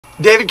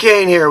David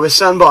Kane here with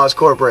SunBoss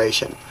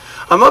Corporation.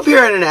 I'm up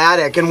here in an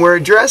attic and we're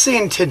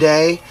addressing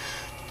today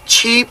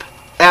cheap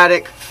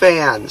attic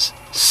fans.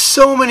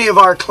 So many of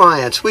our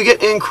clients, we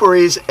get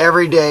inquiries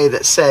every day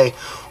that say,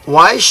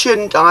 why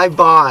shouldn't I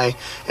buy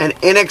an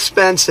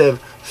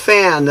inexpensive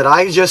fan that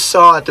I just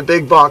saw at the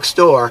big box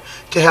store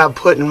to have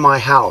put in my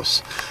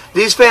house?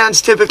 These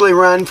fans typically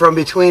run from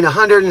between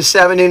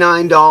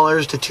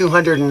 $179 to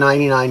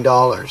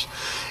 $299.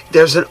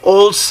 There's an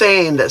old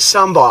saying that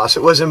SunBoss,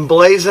 it was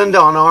emblazoned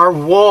on our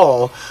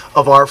wall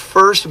of our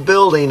first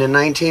building in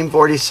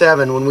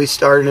 1947 when we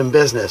started in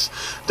business.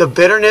 The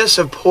bitterness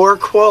of poor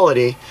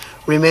quality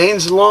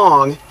remains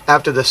long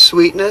after the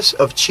sweetness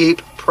of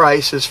cheap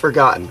price is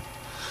forgotten.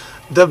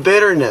 The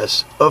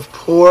bitterness of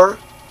poor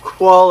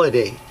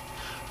quality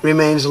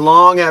remains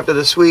long after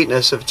the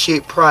sweetness of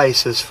cheap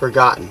price is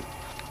forgotten.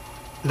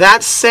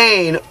 That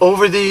saying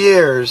over the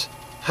years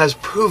has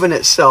proven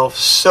itself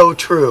so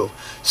true.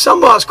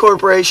 SunBoss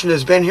Corporation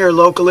has been here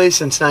locally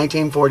since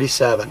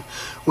 1947.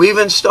 We've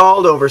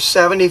installed over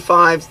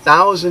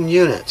 75,000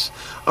 units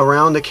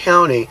around the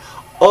county,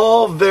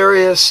 all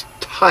various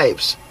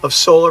types of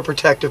solar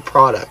protective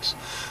products.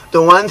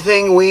 The one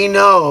thing we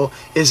know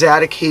is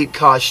attic heat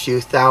costs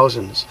you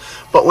thousands.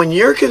 But when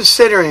you're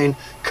considering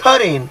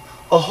cutting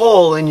a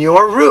hole in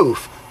your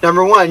roof,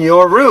 number one,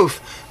 your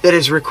roof that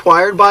is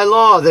required by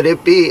law that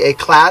it be a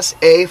Class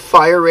A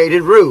fire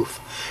rated roof,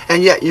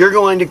 and yet you're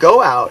going to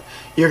go out,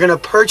 you're going to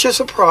purchase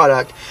a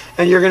product,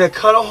 and you're going to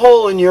cut a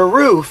hole in your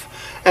roof,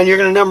 and you're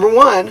going to, number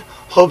one,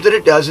 hope that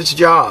it does its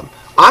job.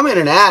 I'm in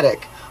an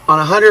attic on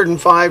a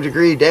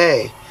 105-degree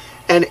day,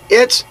 and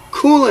it's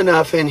cool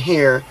enough in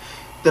here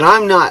that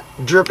I'm not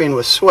dripping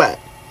with sweat.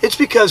 It's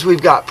because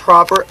we've got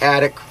proper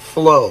attic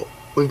flow.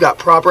 We've got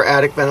proper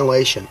attic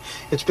ventilation.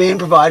 It's being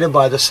provided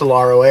by the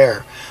Solaro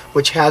Air,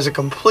 which has a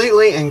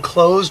completely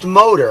enclosed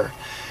motor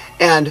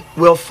and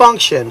will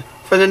function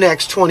for the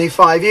next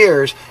 25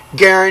 years,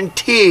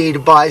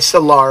 guaranteed by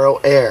Solaro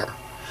Air.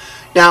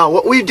 Now,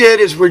 what we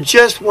did is we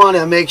just want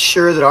to make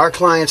sure that our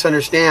clients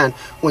understand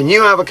when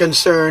you have a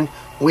concern,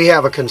 we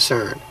have a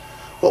concern.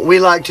 What we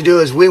like to do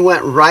is we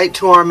went right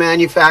to our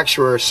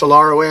manufacturer,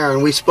 Solaro Air,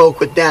 and we spoke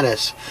with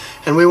Dennis,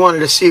 and we wanted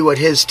to see what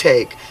his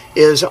take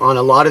is on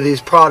a lot of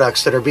these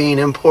products that are being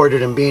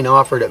imported and being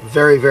offered at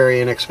very, very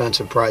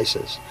inexpensive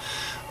prices.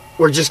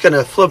 We're just going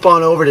to flip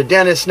on over to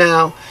Dennis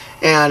now,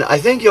 and I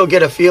think you'll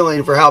get a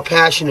feeling for how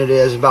passionate it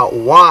is about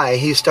why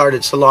he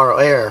started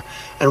Solaro Air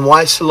and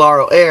why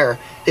Solaro Air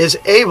is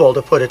able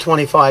to put a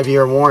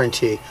 25-year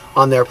warranty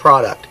on their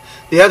product.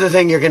 The other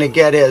thing you're going to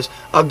get is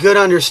a good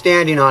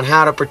understanding on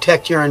how to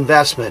protect your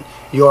investment,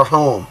 your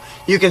home.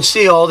 You can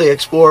see all the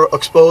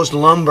exposed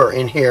lumber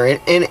in here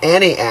in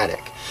any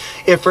attic.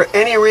 If for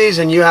any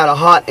reason you had a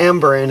hot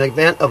ember in the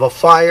event of a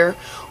fire,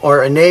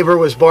 or a neighbor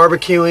was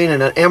barbecuing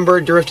and an ember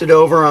drifted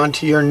over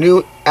onto your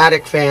new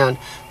attic fan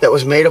that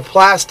was made of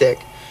plastic,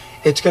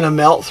 it's going to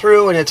melt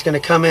through and it's going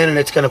to come in and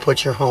it's going to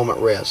put your home at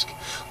risk.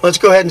 Let's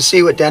go ahead and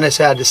see what Dennis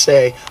had to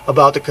say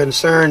about the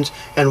concerns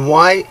and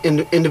why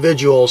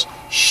individuals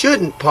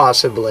shouldn't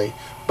possibly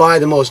buy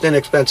the most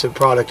inexpensive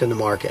product in the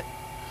market.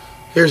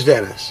 Here's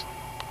Dennis.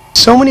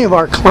 So many of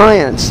our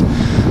clients,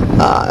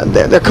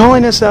 they're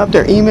calling us up,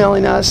 they're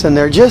emailing us, and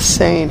they're just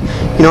saying,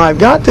 you know, I've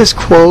got this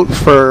quote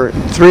for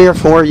 3 or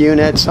 4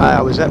 units.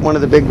 I was at one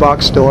of the big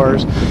box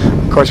stores.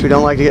 Of course, we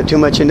don't like to get too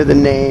much into the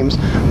names,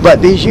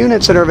 but these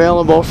units that are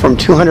available from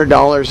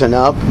 $200 and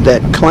up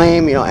that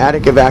claim, you know,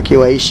 attic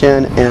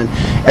evacuation and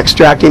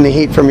extracting the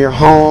heat from your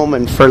home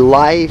and for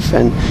life,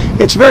 and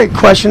it's very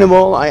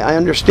questionable. I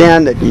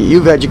understand that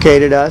you've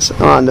educated us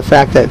on the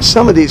fact that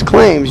some of these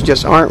claims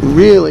just aren't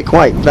really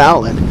quite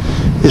valid.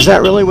 Is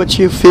that really what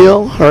you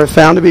feel or have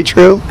found to be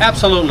true?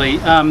 Absolutely.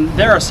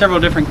 There are several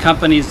different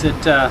companies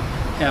that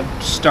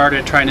have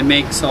started trying to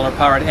make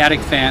solar-powered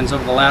attic fans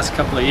over the last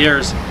couple of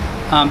years.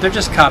 They're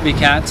just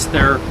copycats.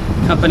 They're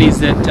companies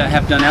that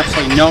have done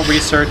absolutely no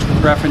research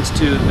with reference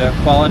to the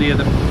quality of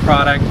the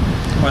product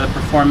or the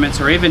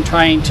performance, or even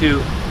trying to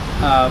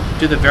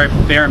do the very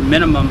bare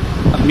minimum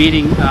of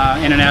meeting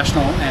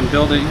international and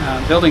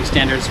building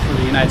standards for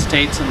the United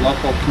States and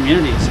local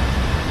communities.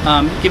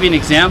 Give you an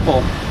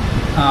example.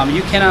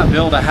 You cannot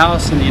build a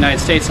house in the United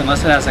States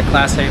unless it has a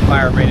Class A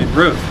fire rated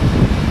roof.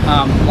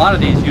 A lot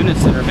of these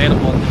units that are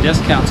available at the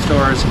discount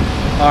stores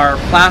are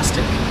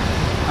plastic.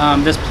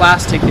 This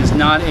plastic is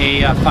not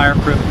a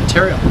fireproof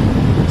material.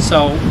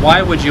 So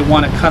why would you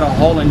want to cut a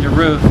hole in your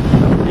roof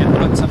and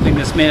put something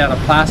that's made out of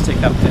plastic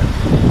up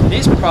there?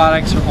 These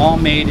products are all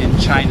made in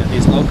China,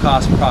 these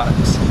low-cost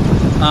products.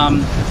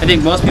 I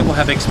think most people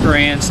have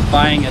experienced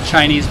buying a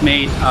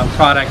Chinese-made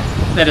product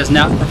that has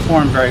not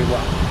performed very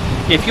well.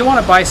 If you want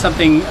to buy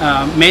something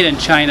made in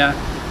China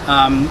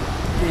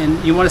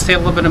and you want to save a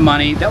little bit of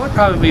money, that would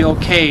probably be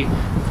okay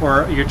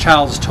for your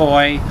child's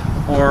toy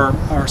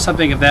or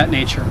something of that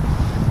nature.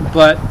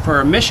 But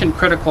for a mission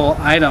critical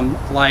item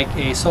like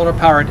a solar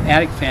powered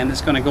attic fan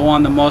that's going to go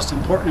on the most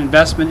important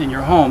investment in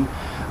your home,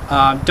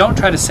 don't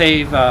try to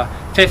save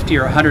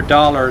 $50 or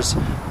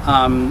 $100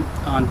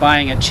 on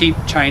buying a cheap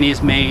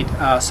Chinese made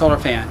solar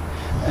fan.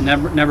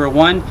 Number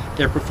one,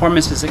 their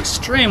performance is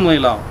extremely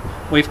low.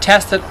 We've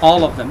tested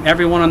all of them,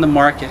 every one on the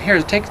market.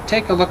 Here,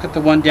 take a look at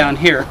the one down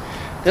here.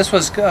 This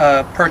was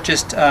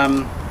purchased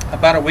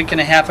about a week and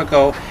a half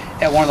ago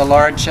at one of the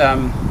large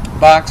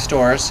box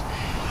stores,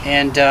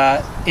 and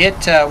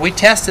we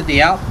tested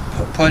the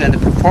output and the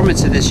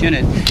performance of this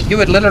unit. You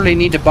would literally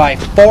need to buy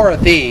 4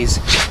 of these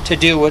to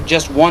do what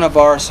just one of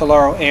our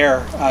Solaro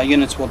Air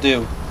units will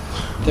do.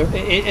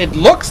 It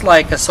looks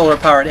like a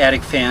solar-powered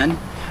attic fan,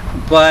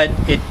 but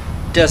it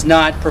does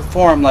not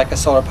perform like a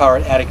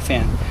solar-powered attic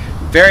fan.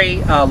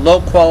 Very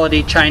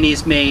low-quality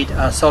Chinese-made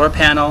solar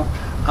panel,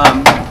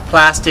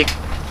 plastic,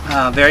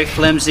 very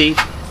flimsy,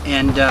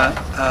 and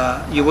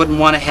you wouldn't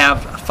want to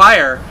have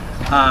fire.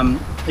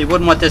 You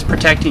wouldn't want this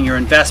protecting your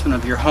investment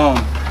of your home.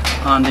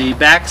 On the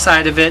back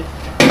side of it,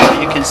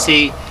 you can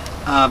see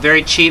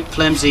very cheap,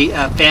 flimsy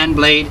fan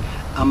blade,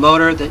 a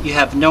motor that you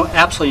have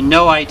absolutely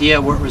no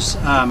idea where it was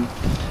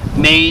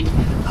made.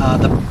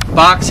 The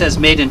box says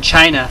made in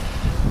China,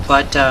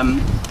 but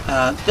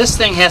this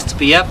thing has to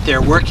be up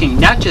there working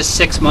not just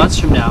 6 months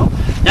from now,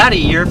 not a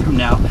year from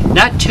now,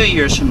 not 2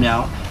 years from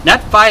now,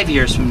 not 5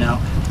 years from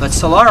now, but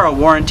Solaro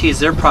warranties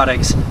their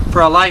products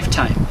for a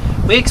lifetime.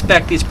 We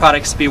expect these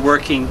products to be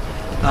working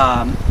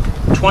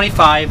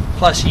 25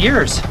 plus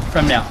years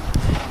from now.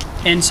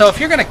 And so if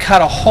you're going to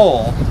cut a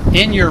hole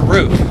in your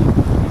roof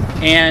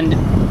and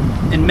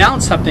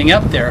mount something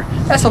up there,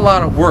 that's a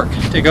lot of work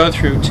to go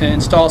through to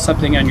install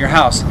something on your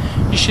house.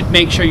 You should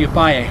make sure you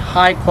buy a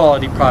high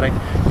quality product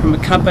from a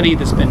company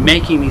that's been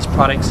making these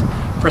products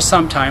for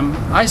some time.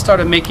 I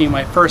started making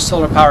my first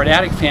solar powered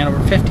attic fan over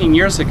 15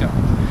 years ago.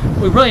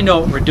 We really know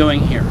what we're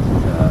doing here.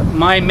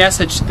 My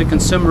message to the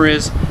consumer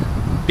is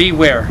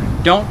beware.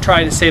 Don't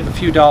try to save a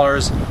few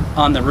dollars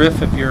on the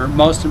roof of your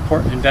most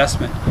important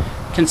investment.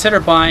 Consider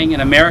buying an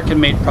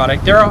American-made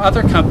product. There are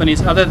other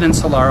companies other than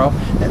Solaro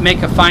that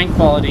make a fine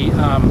quality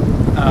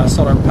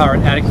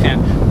solar-powered attic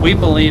fan. We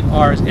believe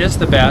ours is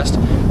the best,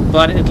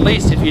 but at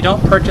least if you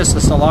don't purchase a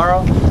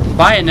Solaro,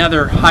 buy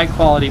another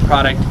high-quality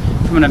product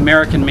from an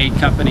American-made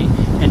company,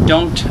 and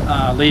don't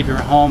leave your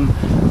home,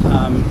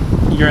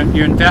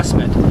 your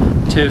investment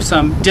to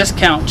some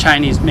discount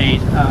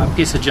Chinese-made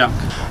piece of junk.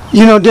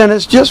 You know,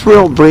 Dennis, just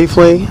real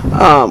briefly,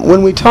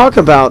 when we talk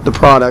about the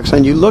products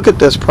and you look at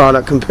this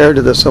product compared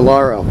to the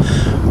Solaro,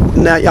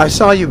 now I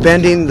saw you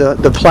bending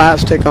the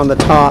plastic on the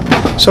top.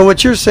 So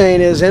what you're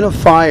saying is in a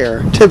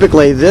fire,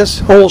 typically this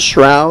whole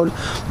shroud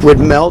would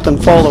melt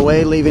and fall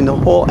away, leaving the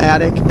whole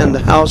attic and the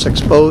house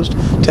exposed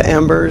to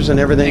embers and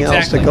everything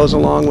else that goes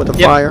along with the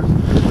fire.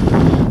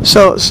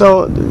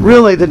 So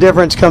really the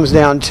difference comes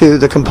down to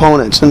the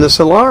components, and the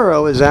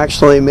Solaro is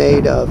actually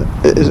made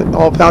of, is it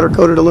all powder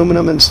coated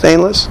aluminum and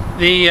stainless?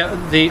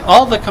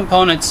 All the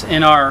components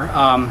in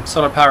our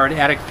solar powered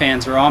attic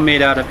fans are all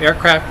made out of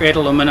aircraft grade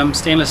aluminum,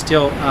 stainless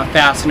steel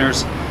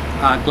fasteners,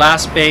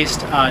 glass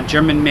based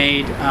German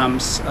made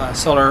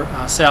solar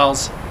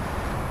cells,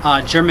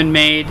 German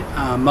made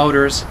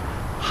motors,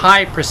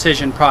 high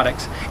precision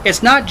products.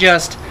 It's not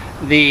just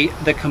the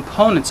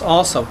components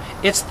also,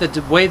 it's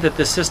the way that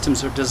the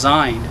systems are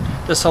designed.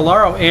 The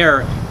Solaro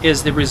Air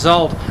is the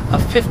result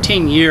of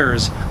 15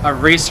 years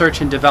of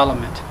research and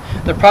development.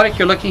 The product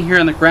you're looking here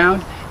on the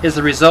ground is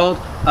the result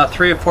of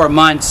 3 or 4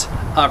 months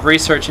of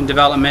research and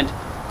development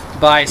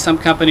by some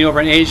company over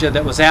in Asia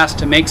that was asked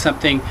to make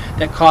something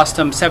that cost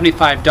them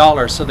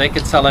 $75 so they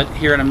could sell it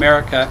here in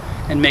America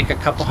and make a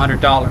couple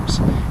 $100.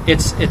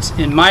 It's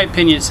in my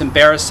opinion, it's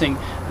embarrassing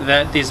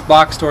that these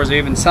box stores are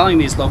even selling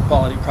these low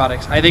quality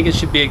products. I think it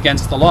should be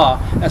against the law.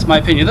 That's my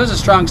opinion. Those are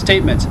strong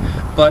statements,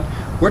 but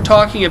we're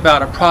talking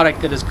about a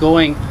product that is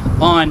going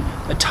on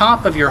the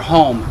top of your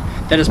home,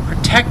 that is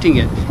protecting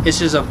it. It's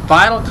just a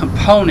vital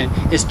component.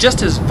 It's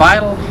just as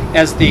vital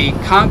as the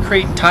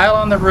concrete tile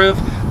on the roof,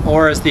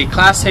 or as the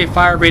Class A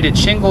fire rated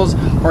shingles,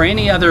 or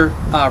any other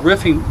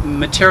roofing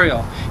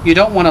material. You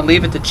don't want to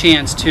leave it to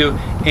chance to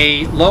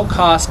a low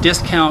cost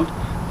discount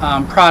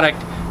product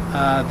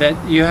that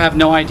you have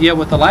no idea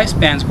what the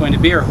lifespan is going to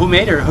be, or who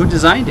made it, or who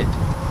designed it.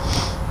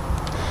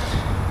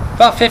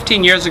 About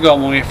 15 years ago,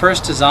 when we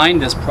first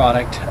designed this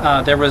product,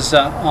 there was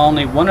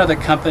only one other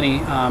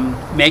company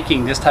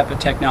making this type of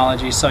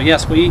technology. So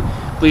yes, we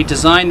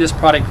designed this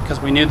product because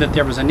we knew that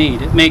there was a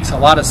need. It makes a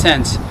lot of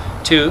sense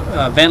to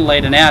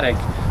ventilate an attic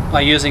by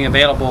using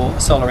available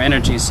solar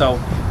energy. So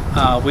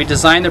we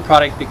designed the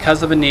product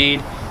because of a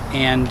need,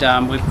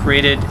 and we've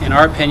created, in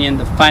our opinion,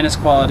 the finest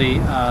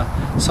quality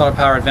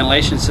solar-powered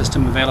ventilation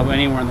system available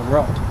anywhere in the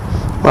world.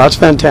 Well, that's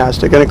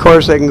fantastic. And of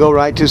course, they can go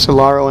right to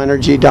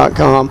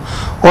solaroenergy.com,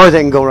 or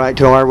they can go right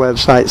to our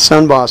website,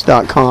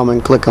 sunboss.com,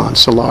 and click on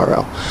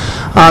Solaro.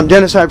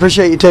 Dennis, I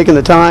appreciate you taking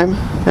the time,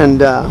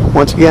 and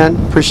once again,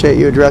 appreciate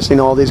you addressing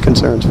all these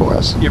concerns for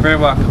us. You're very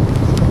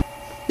welcome.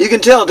 You can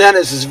tell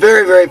Dennis is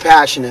very, very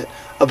passionate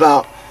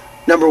about,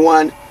 number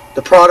one,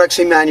 the products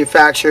he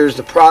manufactures,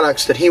 the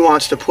products that he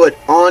wants to put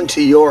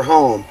onto your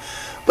home.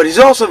 But he's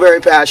also very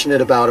passionate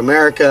about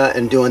America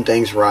and doing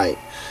things right.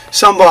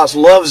 SunBoss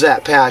loves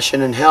that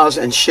passion and has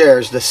and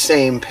shares the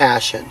same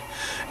passion.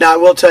 Now, I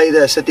will tell you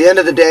this, at the end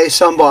of the day,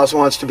 SunBoss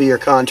wants to be your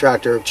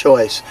contractor of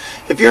choice.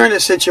 If you're in a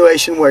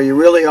situation where you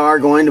really are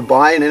going to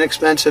buy an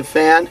inexpensive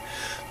fan,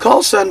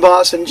 call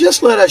SunBoss and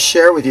just let us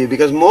share with you,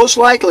 because most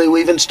likely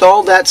we've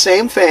installed that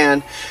same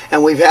fan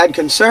and we've had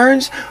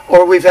concerns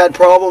or we've had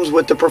problems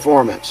with the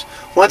performance.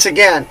 Once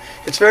again,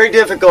 it's very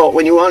difficult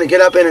when you want to get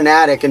up in an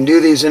attic and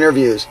do these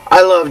interviews.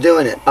 I love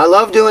doing it. I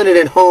love doing it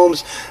in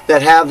homes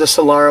that have the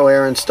Solaro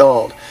Air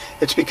installed.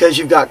 It's because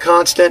you've got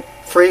constant,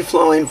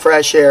 free-flowing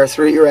fresh air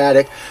through your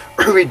attic,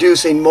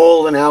 reducing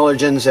mold and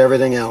allergens,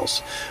 everything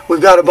else. We've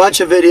got a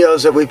bunch of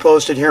videos that we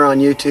posted here on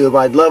YouTube.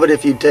 I'd love it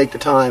if you'd take the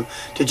time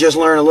to just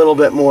learn a little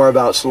bit more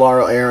about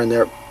Solaro Air and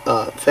their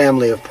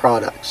family of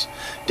products.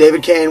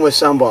 David Kane with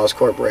SunBoss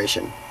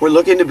Corporation. We're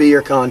looking to be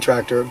your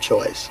contractor of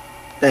choice.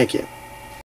 Thank you.